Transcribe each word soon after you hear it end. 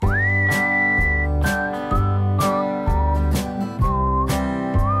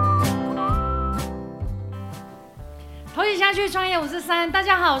创业543，大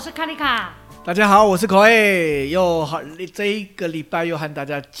家好，我是卡丽卡。大家好，我是Coai，又好，这一个礼拜又和大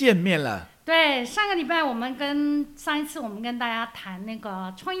家见面了。对，上个礼拜上一次我们跟大家谈那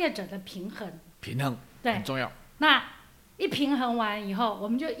个创业者的平衡，对，很重要。那一平衡完以后，我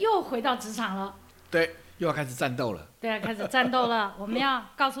们就又回到职场了。对，又要开始战斗了。对，开始战斗了。我们要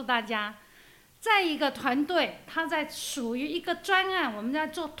告诉大家，在一个团队，它在属于一个专案，我们在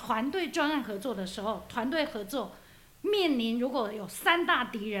做团队专案合作的时候，团队合作面临如果有3大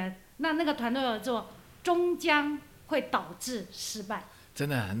敌人，那个团队合作终将会导致失败。真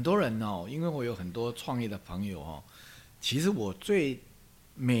的很多人哦，因为我有很多创业的朋友哦，其实我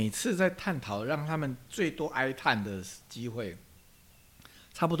每次在探讨让他们最多哀叹的机会，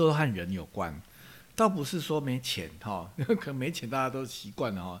差不多都和人有关。倒不是说没钱可能没钱大家都习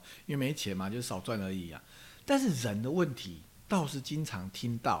惯了因为没钱嘛，就少赚而已啊。但是人的问题倒是经常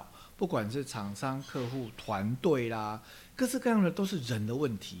听到，不管是厂商、客户、团队啦，各式各样的都是人的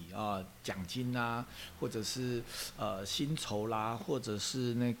问题奖金啦，或者是薪酬啦，或者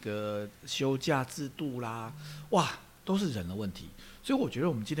是那个休假制度啦，哇，都是人的问题。所以我觉得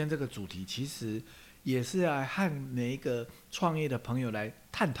我们今天这个主题其实也是来和每一个创业的朋友来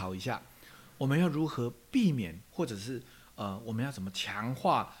探讨一下，我们要如何避免，或者是我们要怎么强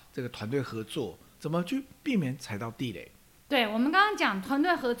化这个团队合作，怎么去避免踩到地雷。对，我们刚刚讲团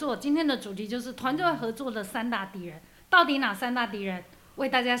队合作，今天的主题就是团队合作的3大敌人。到底哪3大敌人？为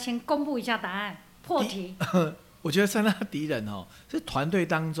大家先公布一下答案，破题。我觉得3大敌人是团队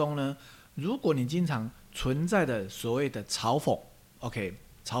当中呢，如果你经常存在的所谓的嘲讽 ，OK，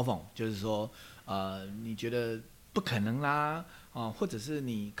 嘲讽就是说你觉得不可能啦或者是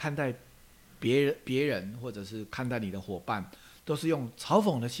你看待别人或者是看待你的伙伴，都是用嘲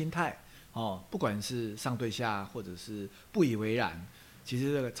讽的心态不管是上对下或者是不以为然，其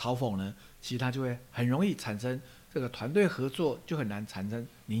实这个嘲讽呢，其实它就会很容易产生这个团队合作就很难产生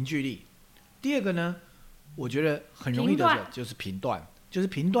凝聚力。第二个呢，我觉得很容易的就是评断，就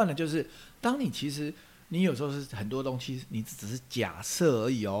是当你其实你有时候是很多东西你只是假设而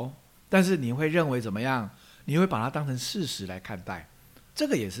已但是你会认为怎么样？你会把它当成事实来看待，这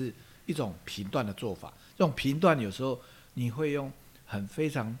个也是一种评断的做法。这种评断有时候你会用非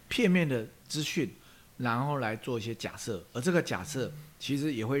常片面的资讯，然后来做一些假设，而这个假设其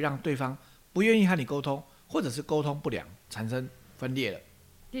实也会让对方不愿意和你沟通，或者是沟通不良，产生分裂了。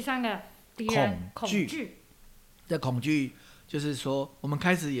第3个敌人，恐惧。这恐惧就是说，我们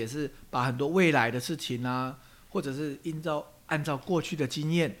开始也是把很多未来的事情或者是按照过去的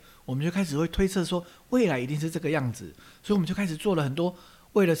经验，我们就开始会推测说未来一定是这个样子，所以我们就开始做了很多。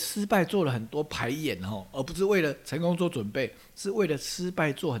为了失败做了很多排演而不是为了成功做准备，是为了失败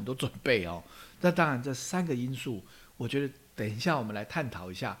做很多准备那当然这3个因素，我觉得等一下我们来探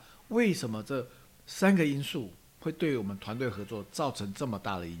讨一下，为什么这3个因素会对我们团队合作造成这么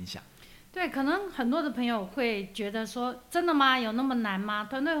大的影响。对，可能很多的朋友会觉得说，真的吗？有那么难吗？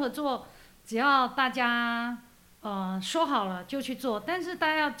团队合作只要大家说好了就去做，但是大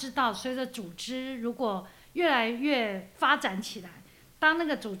家要知道，随着组织如果越来越发展起来，当那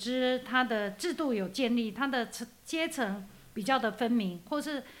个组织它的制度有建立，它的阶层比较的分明，或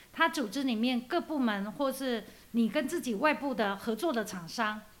是它组织里面各部门，或是你跟自己外部的合作的厂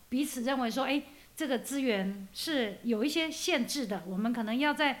商，彼此认为说，这个资源是有一些限制的，我们可能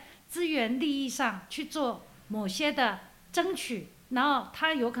要在资源利益上去做某些的争取，然后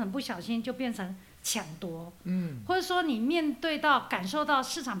它有可能不小心就变成抢夺，或者说你感受到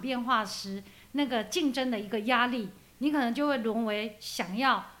市场变化时那个竞争的一个压力。你可能就会沦为想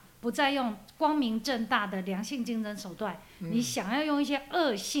要不再用光明正大的良性竞争手段，你想要用一些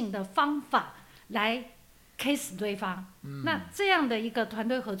恶性的方法来 K 死对方，那这样的一个团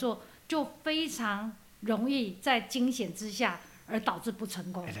队合作就非常容易在惊险之下而导致不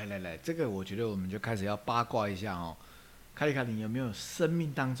成功。来，这个我觉得我们就开始要八卦一下看一看你有没有生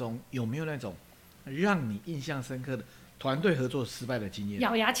命当中有没有那种让你印象深刻的团队合作失败的经验，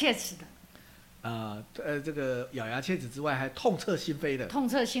咬牙切齿的。这个咬牙切齿之外，还痛彻心扉的。痛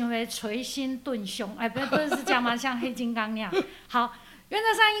彻心扉，捶心顿胸，不是这样吗？像黑金刚那样。好，原则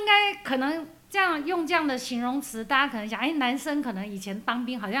上应该可能用这样的形容词，大家可能想，男生可能以前当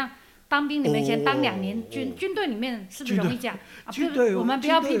兵，好像当兵，你们以前当2年军队里面是不是容易讲？军队，我们不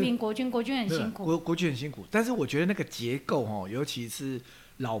要批评国军很辛苦。国军很辛苦，但是我觉得那个结构尤其是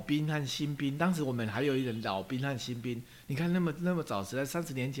老兵和新兵，当时我们还有一人老兵和新兵，你看那么早时代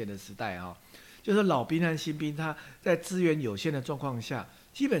，30年前的时代就是老兵和新兵，他在资源有限的状况下，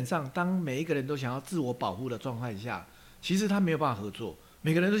基本上当每一个人都想要自我保护的状态下，其实他没有办法合作。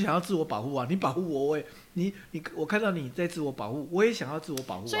每个人都想要自我保护啊，你保护我，我看到你在自我保护，我也想要自我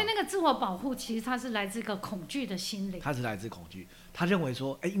保护啊。所以那个自我保护其实它是来自一个恐惧的心理。它是来自恐惧，他认为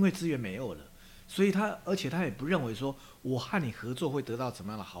说，因为资源没有了，所以而且他也不认为说我和你合作会得到什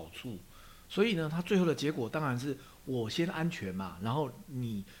么样的好处，所以呢，他最后的结果当然是我先安全嘛，然后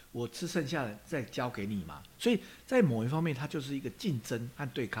我吃剩下的再交给你嘛。所以在某一方面，它就是一个竞争和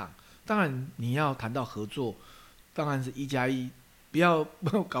对抗。当然你要谈到合作，当然是1+1，不要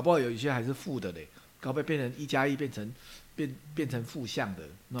搞不好有一些还是负的嘞，搞不好变成1+1变成负向的，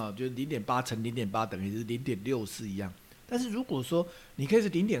那就0.8乘0.8等于是0.64一样。但是如果说你可以是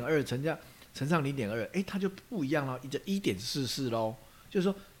0.2乘上0.2，它就不一样了，就1.44咯。就是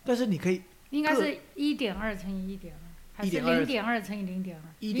说，但是你可以应该是1.2乘以1.2，还是0.2乘以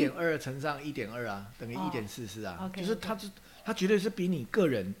0.2？1.2乘上1.2啊，等于1.44啊。Okay, 就是它绝对是比你个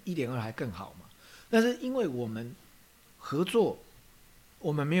人1.2还更好嘛。但是因为我们合作，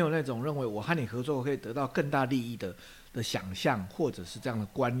我们没有那种认为我和你合作可以得到更大利益的想象，或者是这样的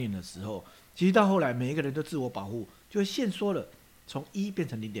观念的时候，其实到后来每一个人都自我保护，就会限缩了，从1变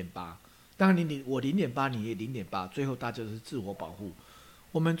成0.8。当然我0.8，你也0.8，最后大家就是自我保护。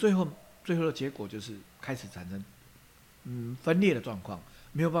我们最后的结果就是开始产生分裂的状况，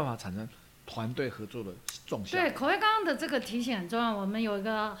没有办法产生团队合作的重效。对，口味刚刚的这个提醒很重要。我们有一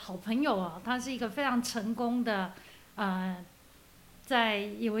个好朋友啊，他是一个非常成功的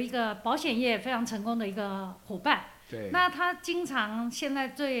有一个保险业非常成功的一个伙伴。对。那他经常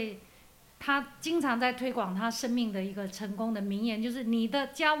在推广他生命的一个成功的名言，就是你的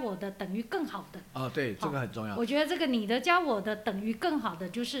加我的等于更好的。对，这个很重要。我觉得这个你的加我的等于更好的，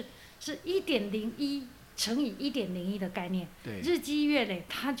是1.01乘以1.01的概念。对。日积月累，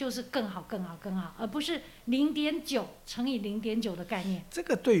它就是更好更好更好，而不是0.9乘以0.9的概念。这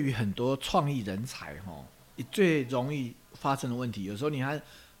个对于很多创意人才最容易发生的问题，有时候你和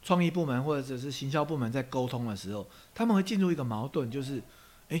创意部门或者是行销部门在沟通的时候，他们会进入一个矛盾，就是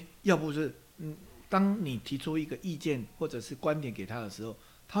要不是当你提出一个意见或者是观点给他的时候，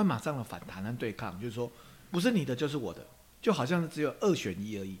他会马上的反弹和对抗，就是说不是你的就是我的，就好像是只有2选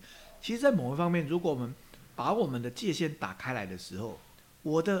1而已。其实在某一方面，如果我们把我们的界限打开来的时候，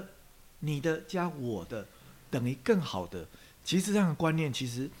我的、你的加我的等于更好的，其实这样的观念，其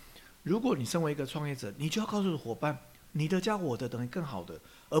实如果你身为一个创业者，你就要告诉伙伴，你的加我的等于更好的，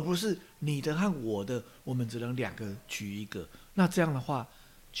而不是你的和我的，我们只能2个取一个。那这样的话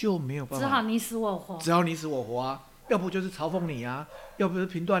就没有办法，只好你死我活。只好你死我活啊，要不就是嘲讽你啊，要不就是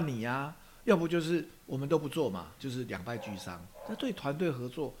评断你啊，要不就是我们都不做嘛，就是两败俱伤。那对团队合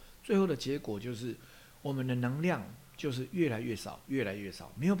作，最后的结果就是我们的能量就是越来越少，越来越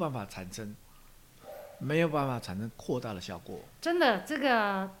少，没有办法产生扩大的效果。真的，这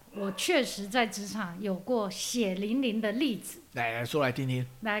个我确实在职场有过血淋淋的例子。来说来听听，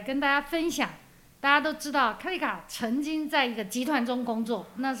来跟大家分享。大家都知道，Kalika曾经在一个集团中工作。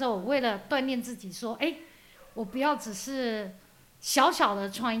那时候我为了锻炼自己，说，我不要只是小小的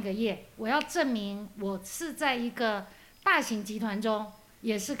创一个业，我要证明我是在一个大型集团中，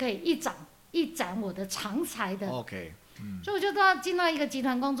也是可以一展我的长才的。OK，所以我就进到一个集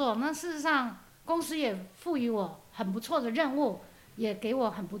团工作。那事实上，公司也赋予我很不错的任务，也给我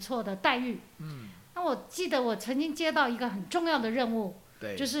很不错的待遇。那我记得我曾经接到一个很重要的任务。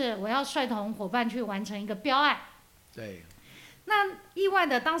就是我要率同伙伴去完成一个标案。对。那意外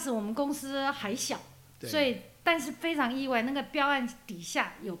的，当时我们公司还小，所以但是非常意外，那个标案底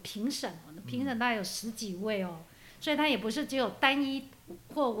下有评审，评审大概有10几位哦，所以它也不是只有单一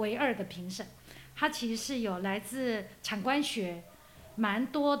或唯二的评审，它其实是有来自产官学蛮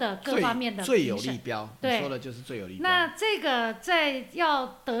多的各方面的评审。最有利标，你说的就是最有利标。那这个在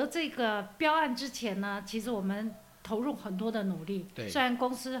要得这个标案之前呢，其实我们投入很多的努力，虽然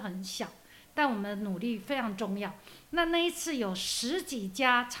公司很小，但我们的努力非常重要。那一次有10几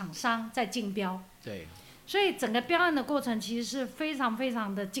家厂商在竞标，对，所以整个标案的过程其实是非常非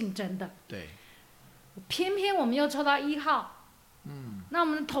常的竞争的。对，偏偏我们又抽到1号，那我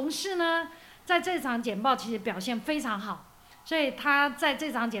们的同事呢，在这场简报其实表现非常好，所以他在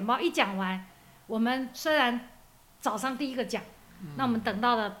这场简报一讲完，我们虽然早上第一个讲，那我们等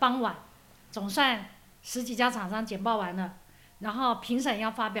到了傍晚，总算10几家厂商简报完了，然后评审要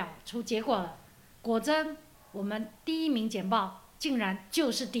发表出结果了。果真，我们第1名简报竟然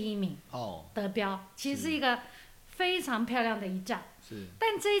就是第1名得标，其实是一个非常漂亮的一战。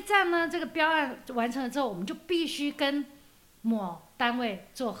但这一战呢，这个标案完成了之后，我们就必须跟某单位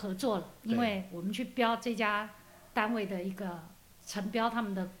做合作了，因为我们去标这家单位的一个承标他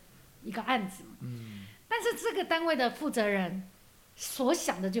们的一个案子。但是这个单位的负责人所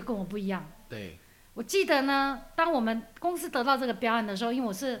想的就跟我不一样。对。我记得呢，当我们公司得到这个标案的时候，因为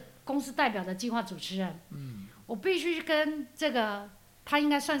我是公司代表的计划主持人，我必须跟这个他应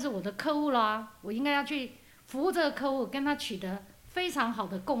该算是我的客户啦，我应该要去服务这个客户，跟他取得非常好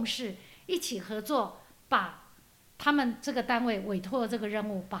的共识，一起合作，把他们这个单位委托的这个任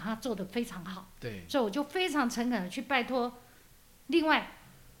务，把它做得非常好。对，所以我就非常诚恳的去拜托另外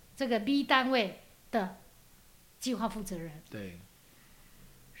这个 B 单位的计划负责人。对，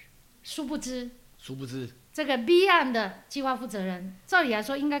殊不知这个 B 案的计划负责人，照理来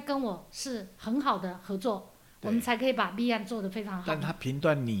说应该跟我是很好的合作，我们才可以把 B 案做得非常好。但他评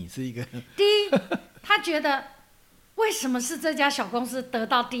断你是一个第一，他觉得为什么是这家小公司得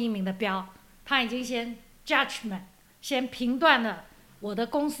到第一名的标，他已经先 judgment 先评断了我的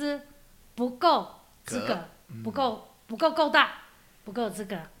公司不够资格，不够大，不够资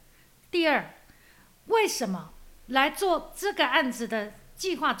格。第二，为什么来做这个案子的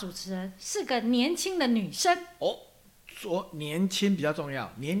计划主持人是个年轻的女生？说年轻比较重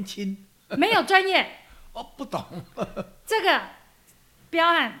要，年轻没有专业。不懂。这个标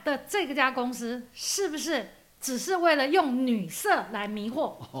案的这家公司是不是只是为了用女色来迷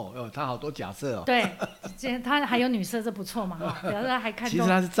惑？他好多假设对，他还有女色，这不错嘛哈，表示他还看重。其实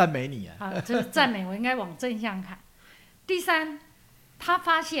他是赞美你啊。这是赞美，我应该往正向看。第三，他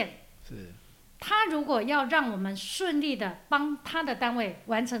发现他如果要让我们顺利的帮他的单位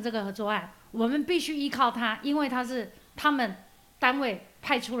完成这个合作案，我们必须依靠他，因为他是他们单位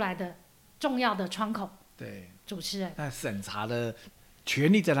派出来的重要的窗口。对，主持人。那审查的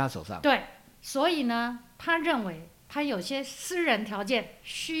权力在他手上。对，所以呢，他认为他有些私人条件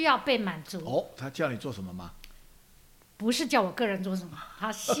需要被满足。他叫你做什么吗？不是叫我个人做什么，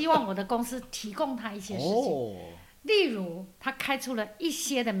他希望我的公司提供他一些事情。例如，他开出了一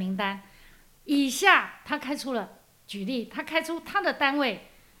些的名单，以下他开出了，举例，他开出他的单位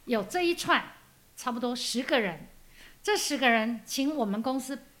有这一串，差不多10个人，这10个人，请我们公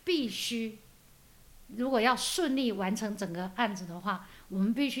司必须，如果要顺利完成整个案子的话，我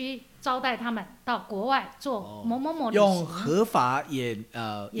们必须招待他们到国外做某某某旅行，用合法掩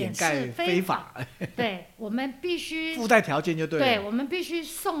盖非法。对，我们必须附带条件就对了。对，我们必须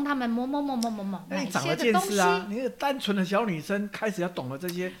送他们某哪些的东西。你那个单纯的小女生开始要懂了这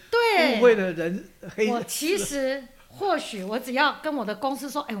些对误会的人黑。我其实或许我只要跟我的公司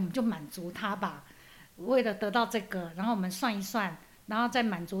说，我们就满足他吧，为了得到这个，然后我们算一算，然后再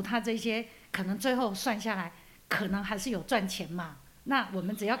满足他这些，可能最后算下来，可能还是有赚钱嘛。那我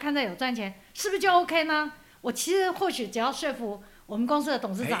们只要看在有赚钱，是不是就 OK 呢？我其实或许只要说服我们公司的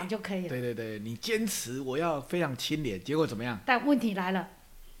董事长就可以了。对对对，你坚持我要非常清廉，结果怎么样？但问题来了，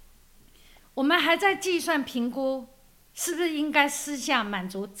我们还在计算评估，是不是应该私下满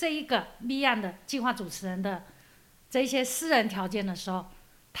足这一个 B 案的计划主持人的这些私人条件的时候，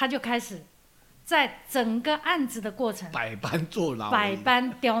他就开始在整个案子的过程百般作劳，百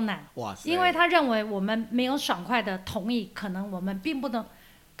般刁难。哇塞！因为他认为我们没有爽快的同意，可能我们并不能，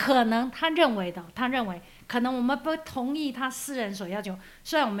可能他认为可能我们不同意他私人所要求，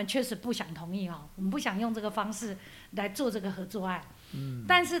虽然我们确实不想同意我们不想用这个方式来做这个合作案，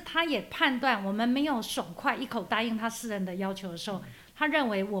但是他也判断我们没有爽快一口答应他私人的要求的时候，他认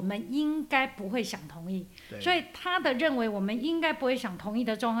为我们应该不会想同意，所以他的认为我们应该不会想同意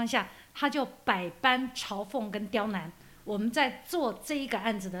的状况下，他就百般嘲讽跟刁难我们在做这一个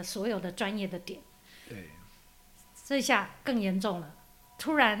案子的所有的专业的点。对，这下更严重了。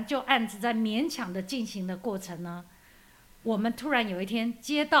突然就案子在勉强的进行的过程呢，我们突然有一天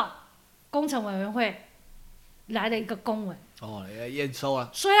接到工程委员会来了一个公文，要验收啊，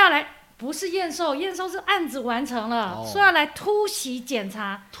说要来，不是验收，验收是案子完成了，说要来突袭检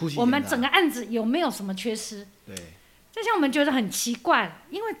查我们整个案子有没有什么缺失。对，这下我们觉得很奇怪，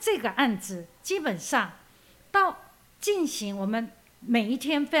因为这个案子基本上到进行，我们每一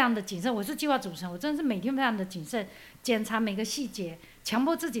天非常的谨慎，我是计划主持人，我真的是每天非常的谨慎，检查每个细节，强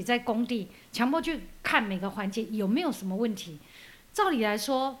迫自己在工地，强迫去看每个环节有没有什么问题。照理来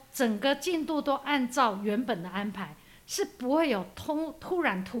说，整个进度都按照原本的安排，是不会有突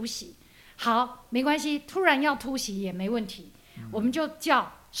然突袭。好，没关系，突然要突袭也没问题，我们就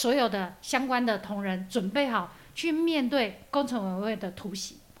叫所有的相关的同仁准备好去面对工程委员会的突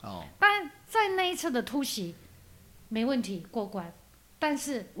袭。但在那一次的突袭没问题过关，但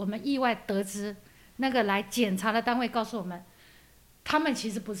是我们意外得知那个来检查的单位告诉我们，他们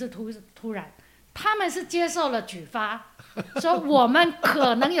其实不是突然，他们是接受了举发，说我们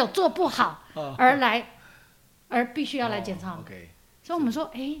可能有做不好而必须要来检查。所以我们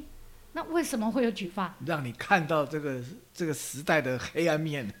说，那为什么会有举发？让你看到这个时代的黑暗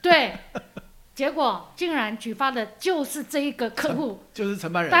面。对，结果竟然举发的就是这一个客户，就是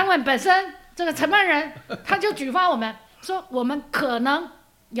承办人，单位本身这个承办人他就举发我们说，我们可能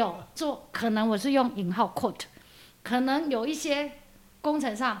有做，可能我是用引号 quote， 可能有一些工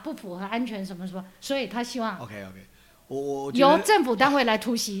程上不符合安全什么什么，所以他希望 OK， 我由政府单位来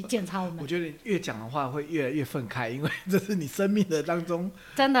突袭检查我们。我觉得你越讲的话会越来越愤慨，因为这是你生命的当中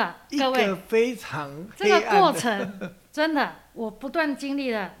真的，各位一个非常这个过程真的，我不断经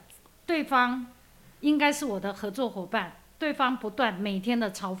历了，对方应该是我的合作伙伴，对方不断每天的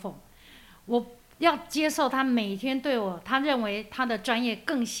嘲讽，我要接受他每天对我，他认为他的专业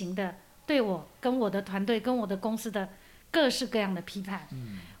更行的对我跟我的团队跟我的公司的各式各样的批判。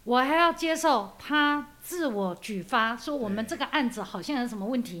我还要接受他自我举发说我们这个案子好像有什么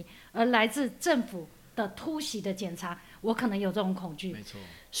问题，而来自政府的突袭的检查，我可能有这种恐惧。没错。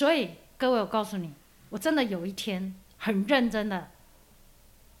所以各位，我告诉你，我真的有一天很认真的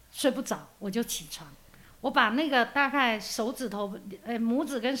睡不着，我就起床，我把那个大概手指头，拇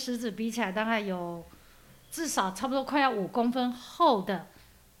指跟食指比起来，大概有至少差不多快要5公分厚的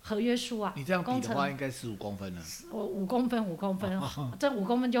合约书啊。你这样比的话，应该15公分了。我5公分，这5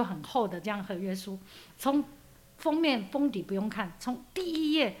公分就很厚的这样合约书，从封面封底不用看，从第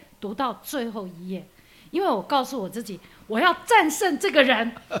1页读到最后1页，因为我告诉我自己，我要战胜这个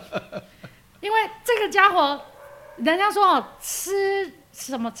人，因为这个家伙，人家说哦，吃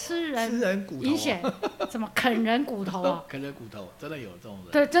人骨头、饮血，什么啃人骨头啊？啃人骨头，真的有这种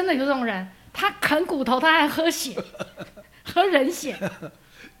人。对，真的有这种人，他啃骨头，他还喝血，喝人血。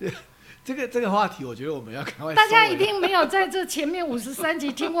这个话题，我觉得我们要赶快。大家一定没有在这前面53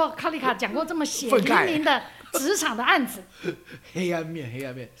集听过卡里卡讲过这么血淋淋的职场的案子。黑暗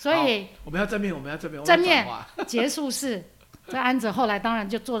面。所以我们要正面，正面结束是这案子后来当然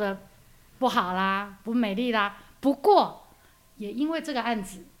就做得不好啦，不美丽啦。不过也因为这个案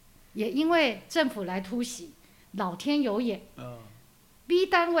子，也因为政府来突袭，老天有眼。B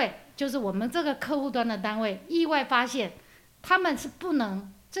单位就是我们这个客户端的单位，意外发现他们是不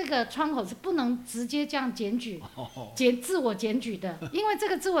能。这个窗口是不能直接这样检举、自我检举的，因为这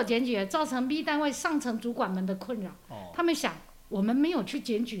个自我检举也造成 B 单位上层主管们的困扰。他们想，我们没有去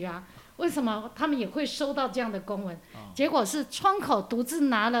检举啊，为什么他们也会收到这样的公文？结果是窗口独自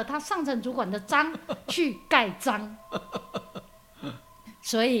拿了他上层主管的章去盖章，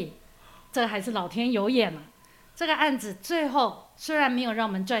所以这还是老天有眼了。这个案子最后虽然没有让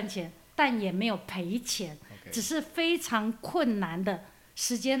我们赚钱，但也没有赔钱，只是非常困难的。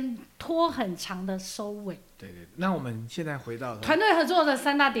时间拖很长的收尾。对，那我们现在回到团队合作的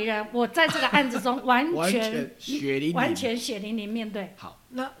3大敌人，我在这个案子中完全血淋淋面对。好，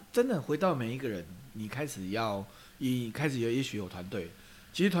那真的回到每一个人，你开始也许有团队，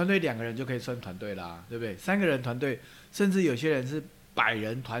其实团队2个人就可以算团队啦，对不对？3个人团队，甚至有些人是100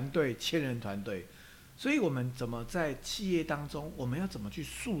人团队、1000人团队，所以我们怎么在企业当中，我们要怎么去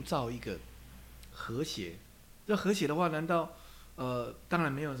塑造一个和谐？这和谐的话，难道？当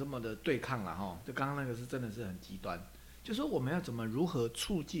然没有这么的对抗啦齁，就刚刚那个是真的是很极端，就说我们要如何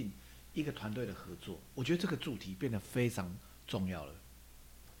促进一个团队的合作，我觉得这个主题变得非常重要了。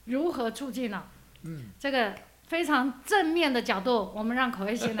如何促进呢？这个非常正面的角度，我们让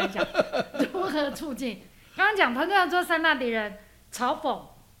Coai先来讲如何促进。刚刚讲团队要做3大敌人：嘲讽、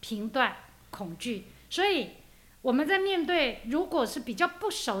评断、恐惧，所以。我们在面对如果是比较不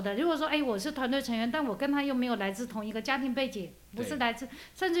熟的，如果说我是团队成员，但我跟他又没有来自同一个家庭背景，不是来自，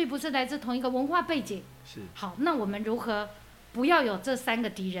甚至于不是来自同一个文化背景，是好，那我们如何不要有这3个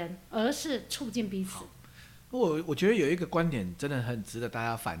敌人，而是促进彼此？我觉得有一个观点真的很值得大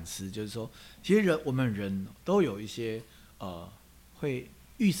家反思，就是说，其实我们人都有一些会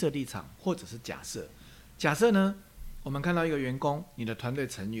预设立场或者是假设。假设呢，我们看到一个员工，你的团队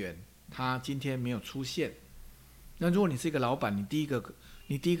成员他今天没有出现。那如果你是一个老板，你第一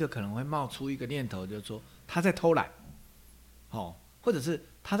个可能会冒出一个念头，就是说他在偷懒，或者是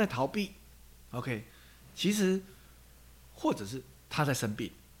他在逃避 ，OK， 其实或者是他在生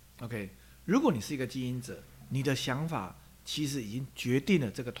病 ，OK。如果你是一个经营者，你的想法其实已经决定了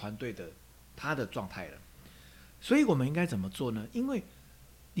这个团队的他的状态了。所以我们应该怎么做呢？因为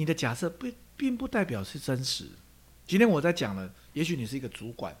你的假设并不代表是真实。今天我在讲了，也许你是一个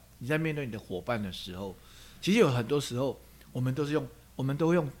主管，你在面对你的伙伴的时候。其实有很多时候，我们都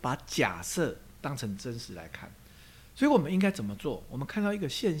会用把假设当成真实来看，所以我们应该怎么做？我们看到一个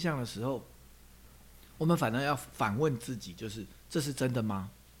现象的时候，我们反而要反问自己，就是这是真的吗？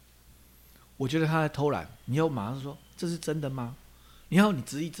我觉得他在偷懒，你要马上说这是真的吗？你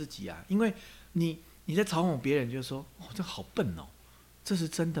质疑自己啊，因为你在嘲讽别人，就说这好笨哦，这是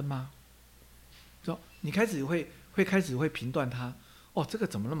真的吗？说你开始会评断他，这个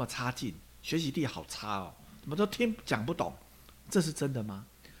怎么那么差劲，学习力好差哦。怎么都讲不懂，这是真的吗？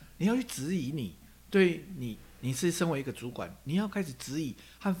你要去质疑你是身为一个主管，你要开始质疑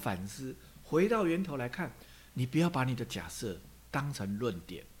和反思，回到源头来看，你不要把你的假设当成论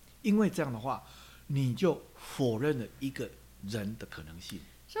点，因为这样的话，你就否认了一个人的可能性。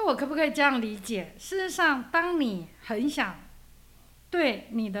所以我可不可以这样理解？事实上，当你很想对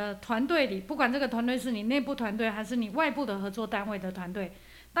你的团队里，不管这个团队是你内部团队还是你外部的合作单位的团队，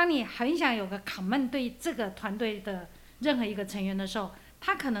当你很想有个 comment 对这个团队的任何一个成员的时候，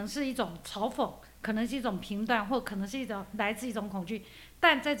它可能是一种嘲讽，可能是一种评断，或可能是来自一种恐惧。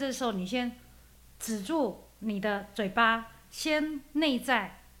但在这时候，你先止住你的嘴巴，先内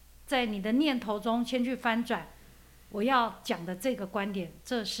在你的念头中先去翻转。我要讲的这个观点，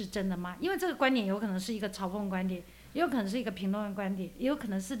这是真的吗？因为这个观点有可能是一个嘲讽观点，也有可能是一个评论的观点，也有可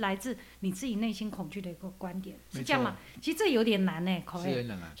能是来自你自己内心恐惧的一个观点，是这样吗？其实这有点难呢，口味。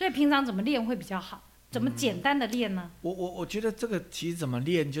所以平常怎么练会比较好？怎么简单的练呢？我觉得这个其实怎么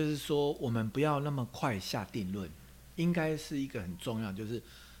练，就是说我们不要那么快下定论，应该是一个很重要，就是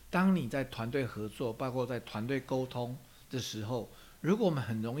当你在团队合作，包括在团队沟通的时候，如果我们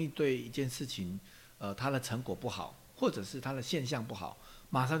很容易对一件事情，它的成果不好，或者是它的现象不好，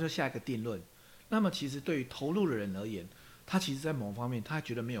马上就下一个定论。那么其实对于投入的人而言，他其实在某方面他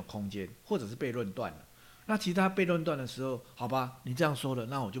觉得没有空间，或者是被论断了。那其实他被论断的时候，好吧，你这样说了，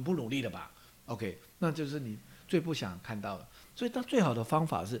那我就不努力了吧。OK， 那就是你最不想看到的。所以，最好的方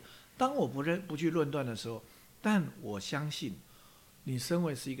法是，当我不去论断的时候，但我相信，你身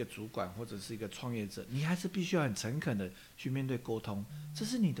为是一个主管或者是一个创业者，你还是必须要很诚恳的去面对沟通。这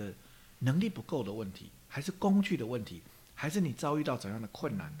是你的能力不够的问题，还是工具的问题，还是你遭遇到怎样的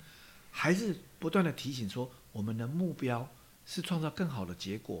困难，还是不断的提醒说，我们的目标是创造更好的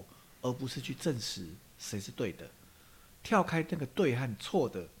结果，而不是去证实谁是对的，跳开那个对和错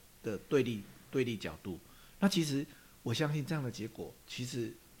的对立角度。那其实我相信这样的结果，其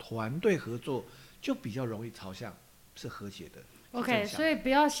实团队合作就比较容易朝向是和谐的。OK， 所以不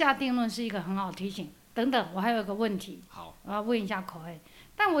要下定论是一个很好的提醒。等等，我还有一个问题，好，我要问一下口味。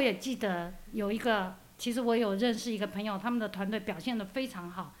但我也记得有一个，其实我有认识一个朋友，他们的团队表现得非常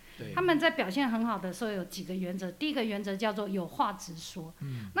好。他们在表现很好的时候有几个原则，第一个原则叫做有话直说。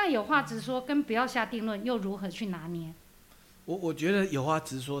那有话直说跟不要下定论又如何去拿捏？我觉得有话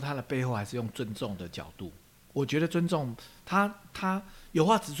直说，它的背后还是用尊重的角度。我觉得尊重他有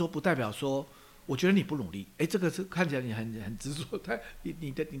话直说，不代表说我觉得你不努力。这个是看起来你很直说，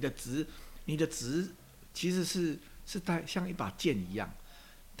你的直其实是带像一把剑一样。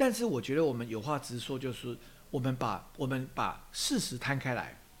但是我觉得我们有话直说，就是我们把事实摊开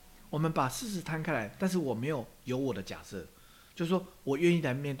来，但是我没有我的假设，就是说我愿意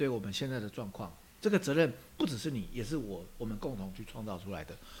来面对我们现在的状况。这个责任不只是你，也是我们共同去创造出来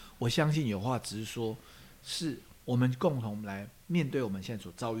的。我相信有话直说，是我们共同来面对我们现在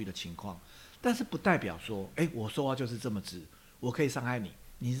所遭遇的情况，但是不代表说，我说话就是这么直，我可以伤害你，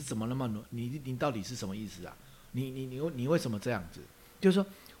你是怎么那么你到底是什么意思啊？你为什么这样子？就是说，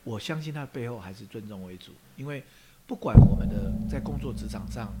我相信他背后还是尊重为主，因为不管我们的在工作职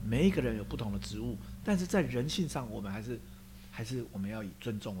场上，每一个人有不同的职务，但是在人性上，我们还是我们要以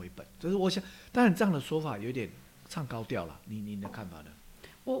尊重为本。就是我想，当然这样的说法有点唱高调了，你的看法呢？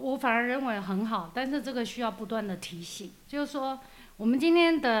我反而认为很好，但是这个需要不断的提醒，就是说，我们今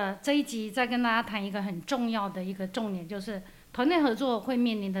天的这一集在跟大家谈一个很重要的一个重点，就是团队合作会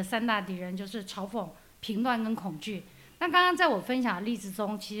面临的三大敌人，就是嘲讽、评断跟恐惧。那刚刚在我分享的例子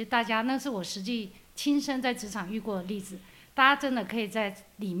中，其实大家那是我实际亲身在职场遇过的例子，大家真的可以在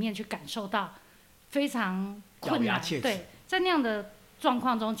里面去感受到非常困难。对，在那样的状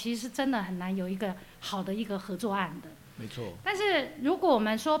况中，其实是真的很难有一个好的一个合作案的。没错。但是如果我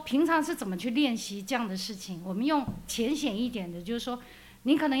们说平常是怎么去练习这样的事情，我们用浅显一点的，就是说，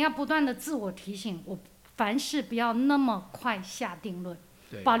你可能要不断的自我提醒，我凡事不要那么快下定论，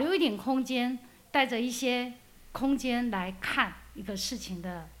保留一点空间，带着一些空间来看一个事情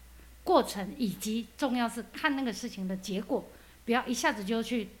的过程，以及重要是看那个事情的结果，不要一下子就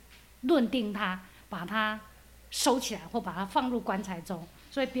去论定它，把它收起来或把它放入棺材中，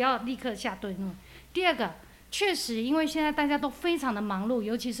所以不要立刻下定论。第二个，确实因为现在大家都非常的忙碌，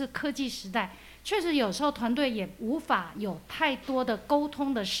尤其是科技时代，确实有时候团队也无法有太多的沟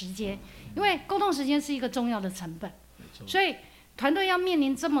通的时间，因为沟通时间是一个重要的成本，所以团队要面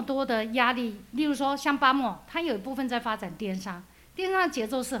临这么多的压力。例如说像巴莫，它有一部分在发展电商，电商的节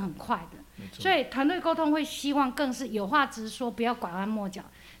奏是很快的，所以团队沟通会希望更是有话直说，不要拐弯抹角。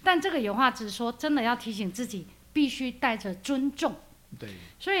但这个有话直说，真的要提醒自己，必须带着尊重。对，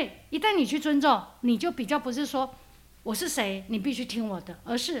所以一旦你去尊重，你就比较不是说我是谁，你必须听我的，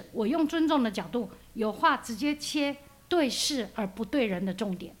而是我用尊重的角度，有话直接切对事而不对人的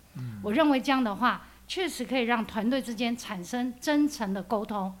重点。我认为这样的话确实可以让团队之间产生真诚的沟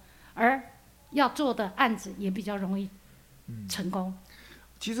通，而要做的案子也比较容易成功。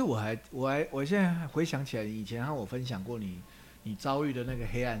其实我现在回想起来，以前和我分享过你遭遇的那个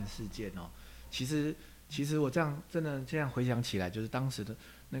黑暗事件哦，其实我真的这样回想起来，就是当时的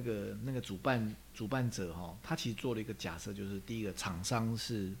那个主办者哦，他其实做了一个假设，就是第一个，厂商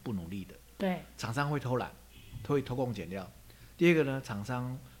是不努力的，对，厂商会偷懒，会偷工减料。第二个呢，厂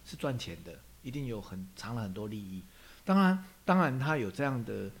商是赚钱的，一定有藏了很多利益。当然他有这样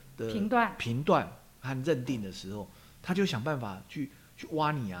的评断和认定的时候，他就想办法去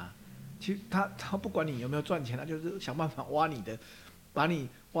挖你啊。其实他不管你有没有赚钱，他就是想办法挖你的，把你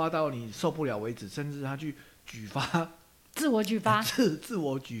挖到你受不了为止，甚至他去举发，自我举发，自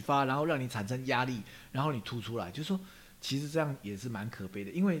我举发，然后让你产生压力，然后你吐出来，就是说，其实这样也是蛮可悲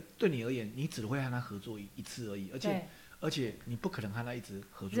的，因为对你而言，你只会和他合作一次而已，而且你不可能和他一直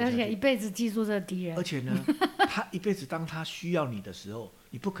合作下去，而且一辈子记住这个敌人。而且呢，他一辈子当他需要你的时候，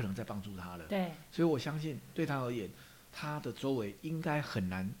你不可能再帮助他了。对，所以我相信对他而言，他的周围应该很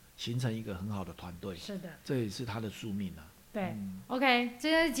难形成一个很好的团队。是的，这也是他的宿命啊。对，OK，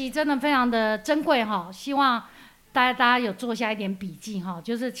 这一集真的非常的珍贵哈，希望大家有做下一点笔记哈，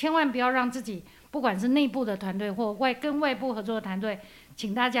就是千万不要让自己，不管是内部的团队或跟外部合作的团队，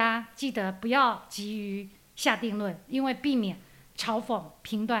请大家记得不要急于下定论，因为避免嘲讽、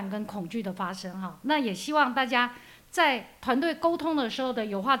评断跟恐惧的发生哈。那也希望大家在团队沟通的时候的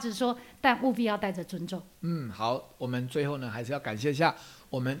有话直说，但务必要带着尊重。好，我们最后呢还是要感谢一下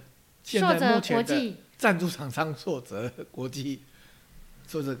我们现在目前的赞助厂商硕泽国际。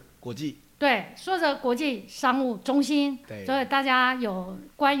对，硕泽国际商务中心，所以大家有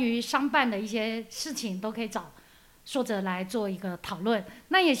关于商办的一些事情都可以找硕泽来做一个讨论。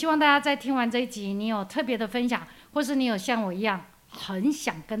那也希望大家在听完这一集，你有特别的分享，或是你有像我一样很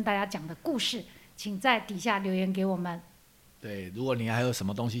想跟大家讲的故事，请在底下留言给我们。对，如果你还有什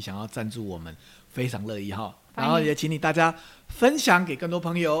么东西想要赞助我们，非常乐意哈。然后也请你大家分享给更多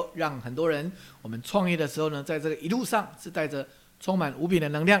朋友，让很多人我们创业的时候呢，在这个一路上是带着充满无比的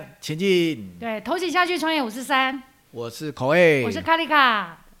能量前进。对，头洗下去创业543，我是Coai，我是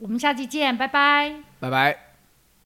Kalika，我们下期见，拜拜，拜拜。